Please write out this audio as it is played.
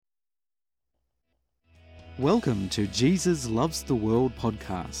Welcome to Jesus Loves the World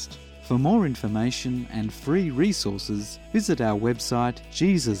podcast. For more information and free resources, visit our website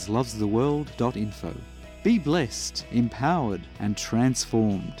jesuslovestheworld.info. Be blessed, empowered, and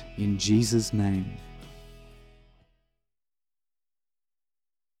transformed in Jesus' name.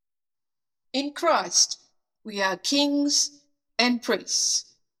 In Christ, we are kings and priests.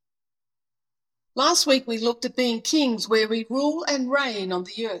 Last week we looked at being kings, where we rule and reign on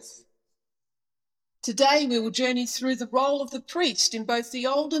the earth. Today we will journey through the role of the priest in both the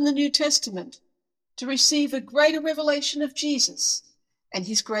Old and the New Testament to receive a greater revelation of Jesus and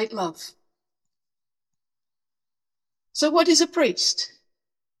his great love. So what is a priest?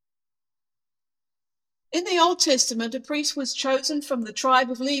 In the Old Testament, a priest was chosen from the tribe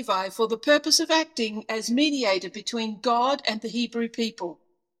of Levi for the purpose of acting as mediator between God and the Hebrew people.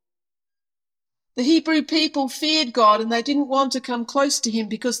 The Hebrew people feared God and they didn't want to come close to him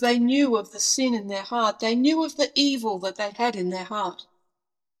because they knew of the sin in their heart. They knew of the evil that they had in their heart.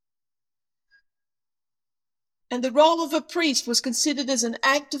 And the role of a priest was considered as an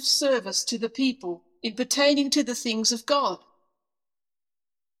act of service to the people in pertaining to the things of God.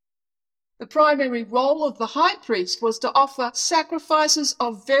 The primary role of the high priest was to offer sacrifices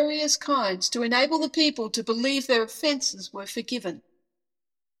of various kinds to enable the people to believe their offences were forgiven.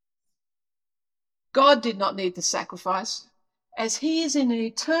 God did not need the sacrifice, as he is in an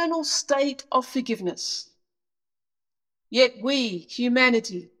eternal state of forgiveness. Yet we,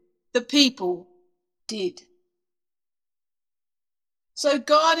 humanity, the people, did. So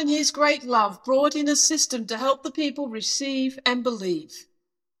God in his great love brought in a system to help the people receive and believe.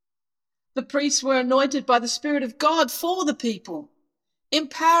 The priests were anointed by the Spirit of God for the people,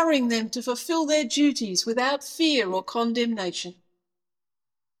 empowering them to fulfill their duties without fear or condemnation.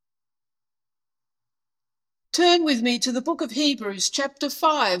 Turn with me to the book of Hebrews, chapter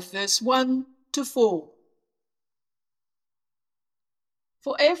 5, verse 1 to 4.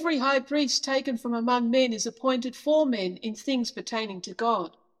 For every high priest taken from among men is appointed for men in things pertaining to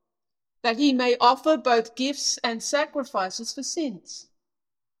God, that he may offer both gifts and sacrifices for sins.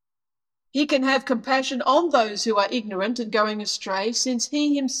 He can have compassion on those who are ignorant and going astray, since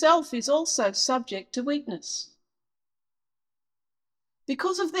he himself is also subject to weakness.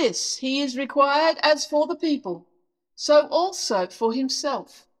 Because of this, he is required, as for the people, so also for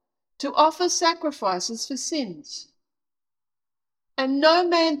himself, to offer sacrifices for sins. And no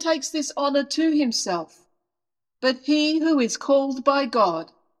man takes this honour to himself, but he who is called by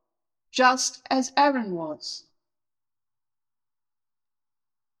God, just as Aaron was.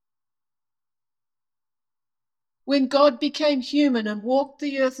 When God became human and walked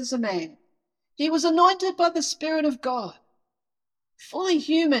the earth as a man, he was anointed by the Spirit of God, fully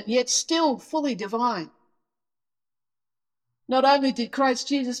human, yet still fully divine. Not only did Christ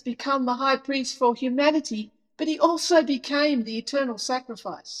Jesus become the high priest for humanity, but he also became the eternal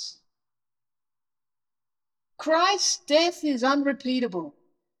sacrifice. Christ's death is unrepeatable.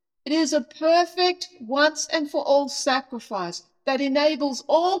 It is a perfect once and for all sacrifice that enables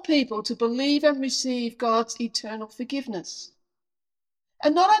all people to believe and receive God's eternal forgiveness.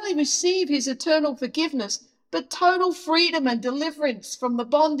 And not only receive his eternal forgiveness, but total freedom and deliverance from the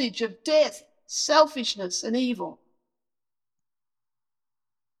bondage of death, selfishness, and evil.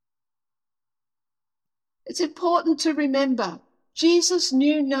 It's important to remember, Jesus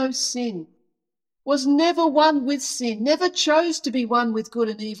knew no sin, was never one with sin, never chose to be one with good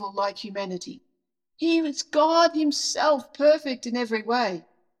and evil like humanity. He was God himself, perfect in every way.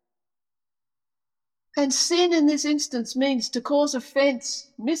 And sin in this instance means to cause offence,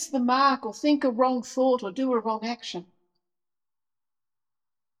 miss the mark, or think a wrong thought, or do a wrong action.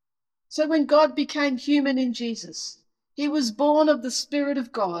 So when God became human in Jesus, he was born of the Spirit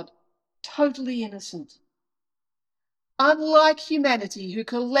of God, totally innocent. Unlike humanity, who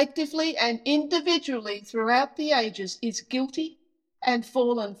collectively and individually throughout the ages is guilty and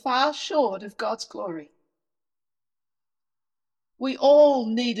fallen far short of God's glory. We all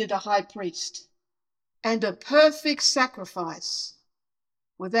needed a high priest and a perfect sacrifice,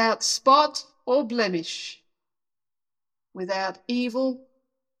 without spot or blemish, without evil,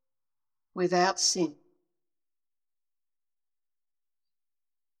 without sin.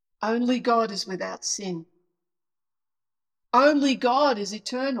 Only God is without sin. Only God is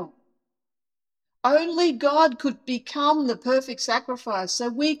eternal. Only God could become the perfect sacrifice so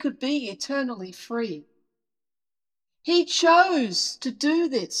we could be eternally free. He chose to do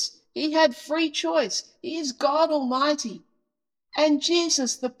this. He had free choice. He is God Almighty. And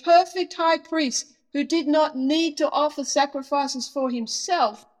Jesus, the perfect high priest, who did not need to offer sacrifices for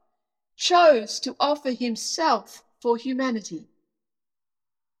himself, chose to offer himself for humanity.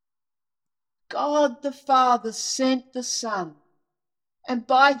 God the Father sent the Son, and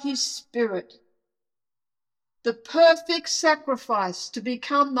by his Spirit, the perfect sacrifice to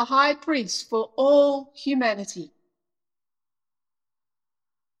become the high priest for all humanity.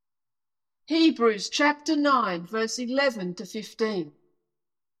 Hebrews chapter 9, verse 11 to 15.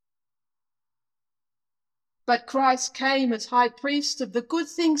 But Christ came as high priest of the good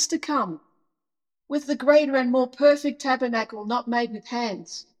things to come, with the greater and more perfect tabernacle not made with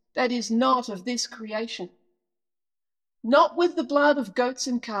hands, that is not of this creation. Not with the blood of goats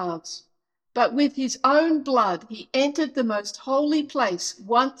and calves, but with his own blood he entered the most holy place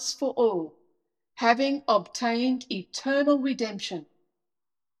once for all, having obtained eternal redemption.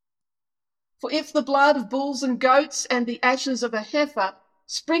 For if the blood of bulls and goats and the ashes of a heifer,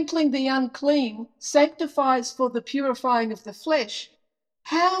 sprinkling the unclean, sanctifies for the purifying of the flesh,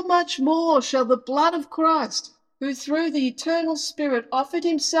 how much more shall the blood of Christ, who through the eternal Spirit offered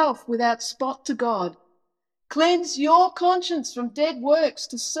himself without spot to God, cleanse your conscience from dead works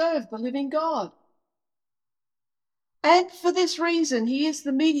to serve the living God? And for this reason he is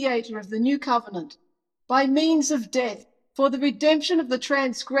the mediator of the new covenant, by means of death, for the redemption of the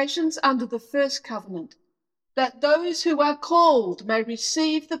transgressions under the first covenant, that those who are called may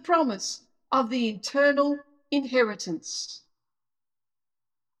receive the promise of the eternal inheritance.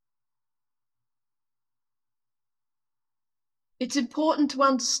 It's important to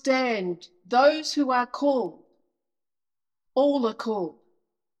understand those who are called. All are called.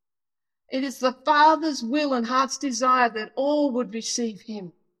 It is the Father's will and heart's desire that all would receive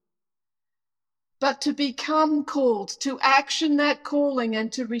him. But to become called, to action that calling,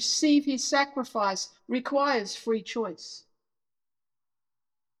 and to receive his sacrifice requires free choice.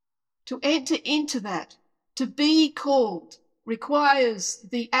 To enter into that, to be called, requires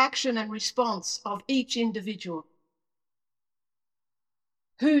the action and response of each individual.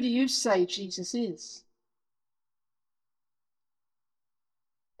 Who do you say Jesus is?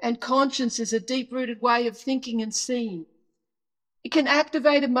 And conscience is a deep-rooted way of thinking and seeing. It can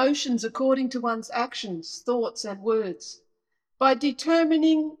activate emotions according to one's actions, thoughts, and words by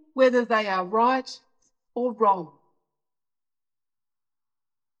determining whether they are right or wrong.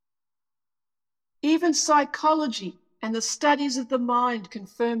 Even psychology and the studies of the mind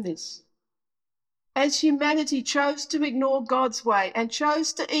confirm this. As humanity chose to ignore God's way and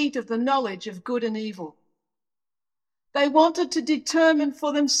chose to eat of the knowledge of good and evil, they wanted to determine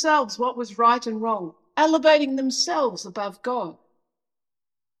for themselves what was right and wrong, elevating themselves above God.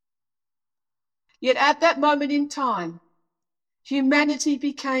 Yet at that moment in time, humanity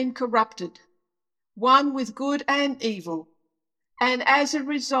became corrupted, one with good and evil, and as a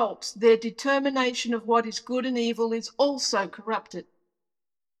result, their determination of what is good and evil is also corrupted.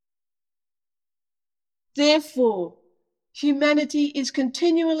 Therefore, humanity is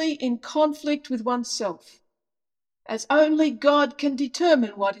continually in conflict with oneself, as only God can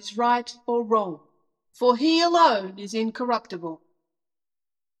determine what is right or wrong, for he alone is incorruptible.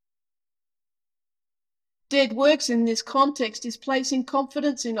 Dead works in this context is placing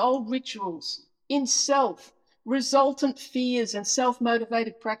confidence in old rituals, in self, resultant fears and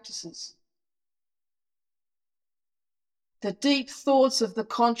self-motivated practices. The deep thoughts of the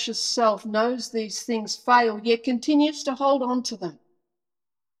conscious self knows these things fail, yet continues to hold on to them.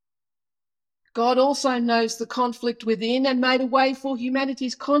 God also knows the conflict within and made a way for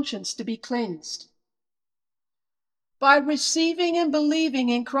humanity's conscience to be cleansed. By receiving and believing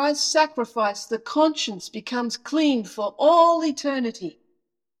in Christ's sacrifice, the conscience becomes clean for all eternity.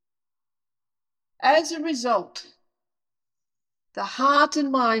 As a result, the heart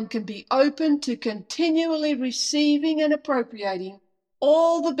and mind can be open to continually receiving and appropriating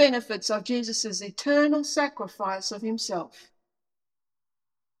all the benefits of Jesus' eternal sacrifice of himself.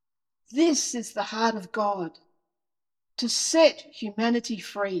 This is the heart of God, to set humanity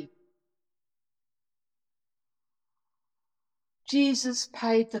free. Jesus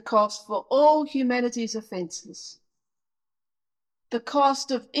paid the cost for all humanity's offences, the cost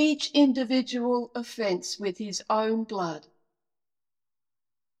of each individual offence with his own blood.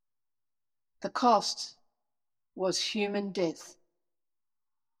 The cost was human death.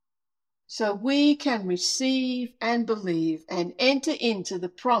 So we can receive and believe and enter into the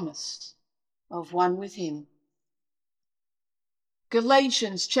promise of one with him.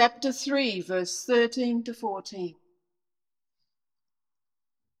 Galatians chapter 3, verse 13 to 14.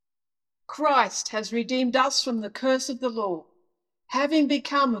 Christ has redeemed us from the curse of the law, having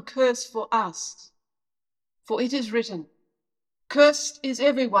become a curse for us. For it is written, "Cursed is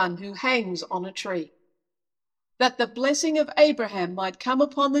everyone who hangs on a tree," that the blessing of Abraham might come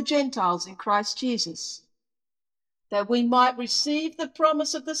upon the Gentiles in Christ Jesus, that we might receive the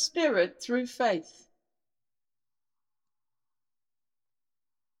promise of the Spirit through faith.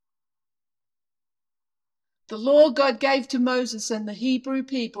 The law God gave to Moses and the Hebrew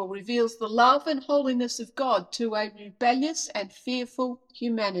people reveals the love and holiness of God to a rebellious and fearful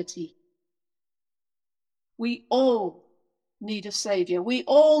humanity. We all need a Saviour. We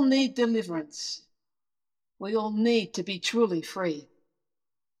all need deliverance. We all need to be truly free.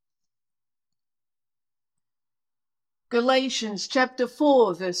 Galatians chapter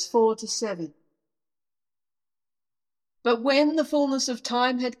 4, verse 4 to 7. But when the fullness of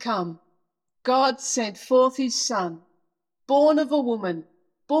time had come, God sent forth his Son, born of a woman,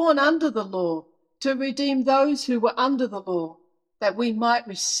 born under the law, to redeem those who were under the law, that we might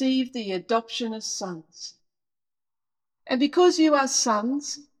receive the adoption as sons. And because you are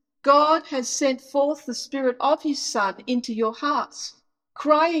sons, God has sent forth the Spirit of his Son into your hearts,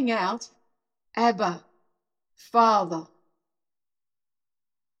 crying out, Abba, Father.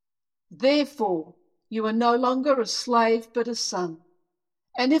 Therefore, you are no longer a slave but a son,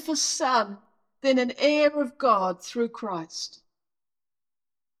 and if a son, then an heir of God through Christ.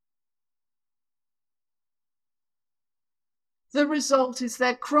 The result is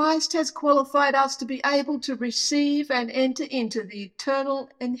that Christ has qualified us to be able to receive and enter into the eternal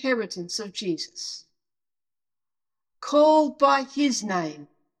inheritance of Jesus. Called by his name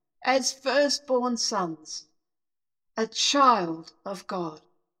as firstborn sons, a child of God.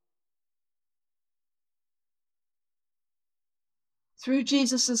 Through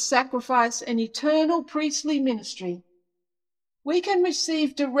Jesus' sacrifice and eternal priestly ministry, we can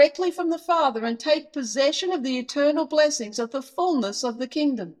receive directly from the Father and take possession of the eternal blessings of the fullness of the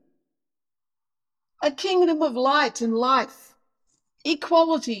kingdom. A kingdom of light and life,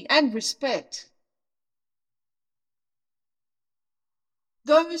 equality and respect.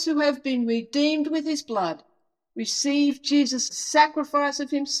 Those who have been redeemed with his blood, received Jesus' sacrifice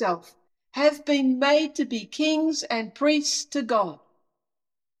of himself, have been made to be kings and priests to God.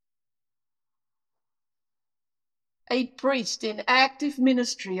 A priest in active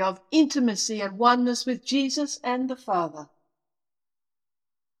ministry of intimacy and oneness with Jesus and the Father.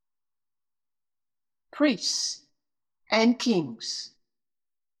 Priests and kings.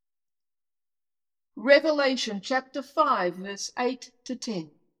 Revelation chapter 5, verse 8 to 10.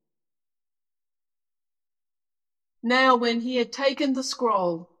 Now when he had taken the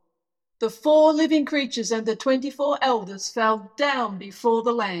scroll, the 4 living creatures and the 24 elders fell down before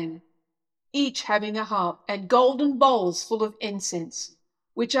the Lamb, each having a harp and golden bowls full of incense,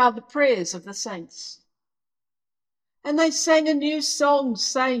 which are the prayers of the saints. And they sang a new song,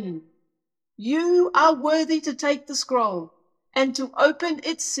 saying, You are worthy to take the scroll and to open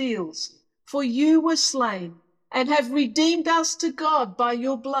its seals, for you were slain and have redeemed us to God by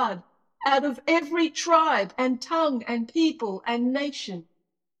your blood out of every tribe and tongue and people and nation,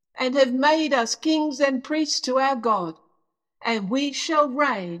 and have made us kings and priests to our God, and we shall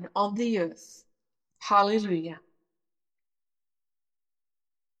reign on the earth. Hallelujah.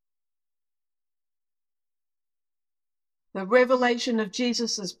 The revelation of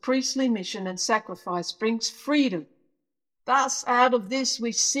Jesus' priestly mission and sacrifice brings freedom. Thus, out of this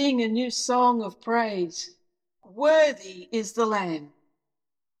we sing a new song of praise. Worthy is the Lamb.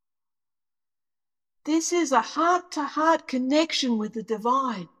 This is a heart-to-heart connection with the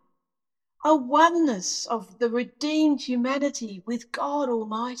divine, a oneness of the redeemed humanity with God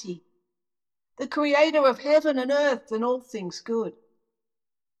Almighty, the creator of heaven and earth and all things good.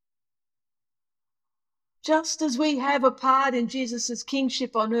 Just as we have a part in Jesus'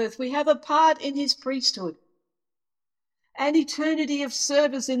 kingship on earth, we have a part in his priesthood, an eternity of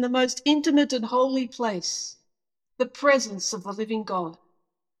service in the most intimate and holy place, the presence of the living God.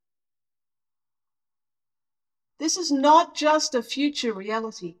 This is not just a future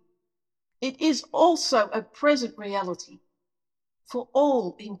reality. It is also a present reality for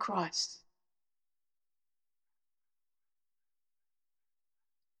all in Christ.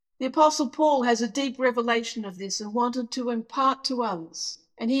 The Apostle Paul has a deep revelation of this and wanted to impart to others.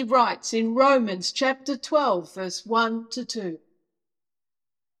 And he writes in Romans chapter 12, verse 1 to 2.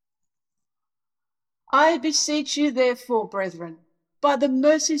 I beseech you therefore, brethren, by the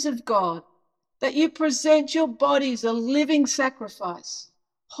mercies of God, that you present your bodies a living sacrifice,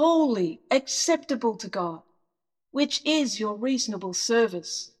 holy, acceptable to God, which is your reasonable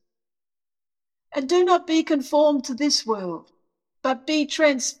service. And do not be conformed to this world, but be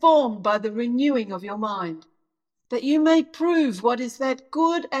transformed by the renewing of your mind, that you may prove what is that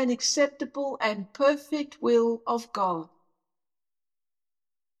good and acceptable and perfect will of God.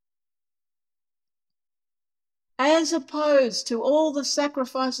 As opposed to all the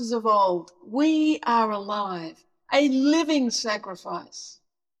sacrifices of old, we are alive, a living sacrifice.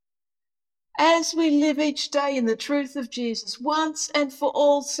 As we live each day in the truth of Jesus, once and for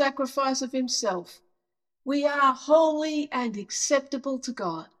all sacrifice of himself, we are holy and acceptable to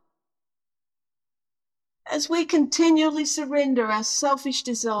God. As we continually surrender our selfish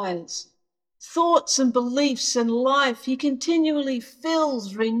desires, thoughts and beliefs and life, he continually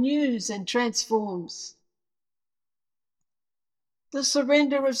fills, renews, and transforms. The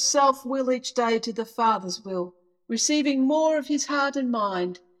surrender of self-will each day to the Father's will, receiving more of his heart and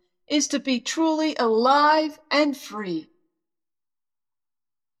mind, is to be truly alive and free.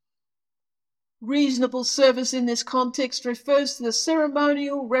 Reasonable service in this context refers to the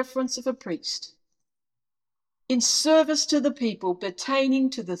ceremonial reverence of a priest, in service to the people pertaining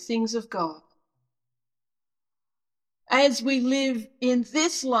to the things of God. As we live in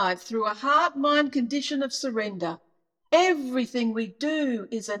this life through a heart-mind condition of surrender, everything we do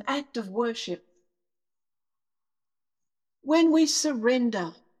is an act of worship. When we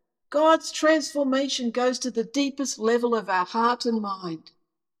surrender, God's transformation goes to the deepest level of our heart and mind.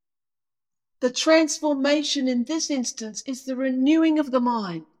 The transformation in this instance is the renewing of the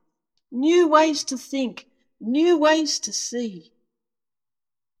mind, new ways to think, new ways to see.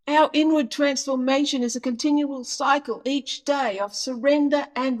 Our inward transformation is a continual cycle each day of surrender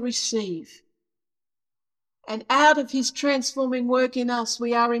and receive. And out of his transforming work in us,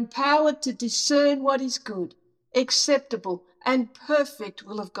 we are empowered to discern what is good, acceptable, and perfect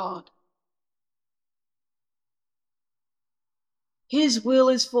will of God. His will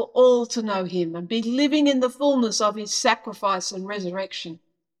is for all to know him and be living in the fullness of his sacrifice and resurrection.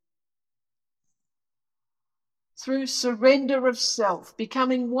 Through surrender of self,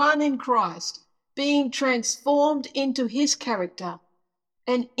 becoming one in Christ, being transformed into his character,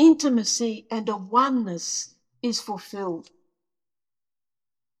 an intimacy and a oneness is fulfilled.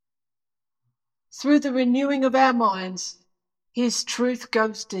 Through the renewing of our minds, his truth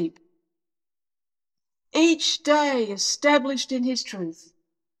goes deep. Each day established in his truth,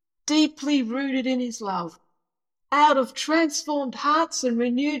 deeply rooted in his love, out of transformed hearts and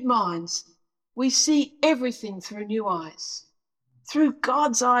renewed minds, we see everything through new eyes, through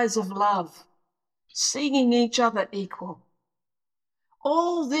God's eyes of love, seeing each other equal.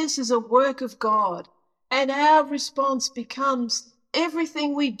 All this is a work of God, and our response becomes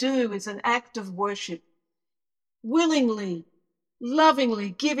everything we do is an act of worship, willingly,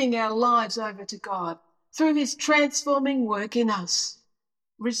 lovingly giving our lives over to God through his transforming work in us,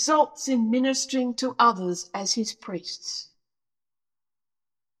 results in ministering to others as his priests.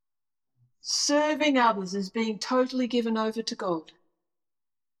 Serving others is being totally given over to God,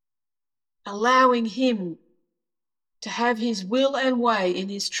 allowing him to have his will and way in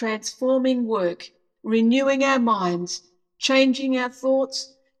his transforming work, renewing our minds, changing our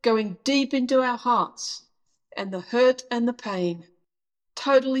thoughts, going deep into our hearts, and the hurt and the pain,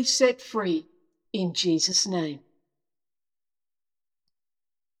 totally set free in Jesus' name.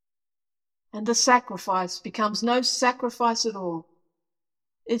 And the sacrifice becomes no sacrifice at all.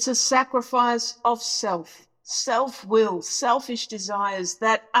 It's a sacrifice of self, self-will, selfish desires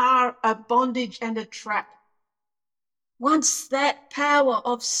that are a bondage and a trap. Once that power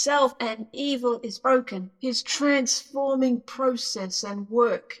of self and evil is broken, his transforming process and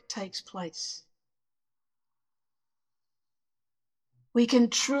work takes place. We can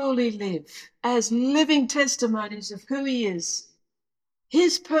truly live as living testimonies of who he is,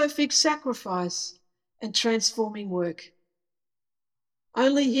 his perfect sacrifice and transforming work.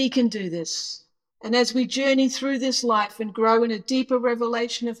 Only he can do this. And as we journey through this life and grow in a deeper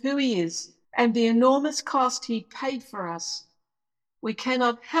revelation of who he is and the enormous cost he paid for us, we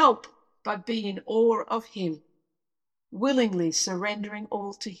cannot help but be in awe of him, willingly surrendering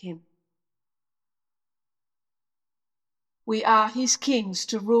all to him. We are his kings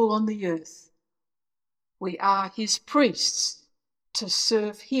to rule on the earth. We are his priests to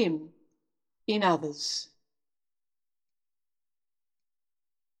serve him in others.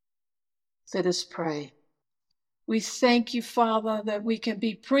 Let us pray. We thank you, Father, that we can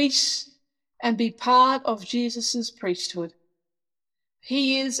be priests and be part of Jesus' priesthood.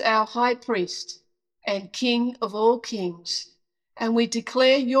 He is our high priest and King of all kings, and we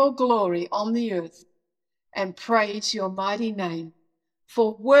declare your glory on the earth and praise your mighty name.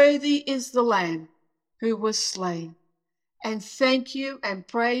 For worthy is the Lamb who was slain. And thank you and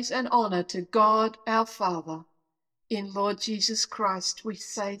praise and honor to God our Father. In Lord Jesus Christ we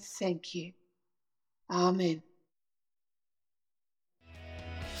say thank you. Amen.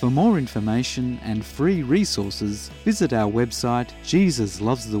 For more information and free resources, visit our website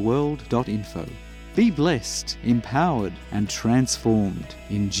jesuslovestheworld.info. Be blessed, empowered, and transformed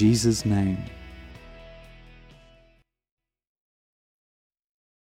in Jesus' name.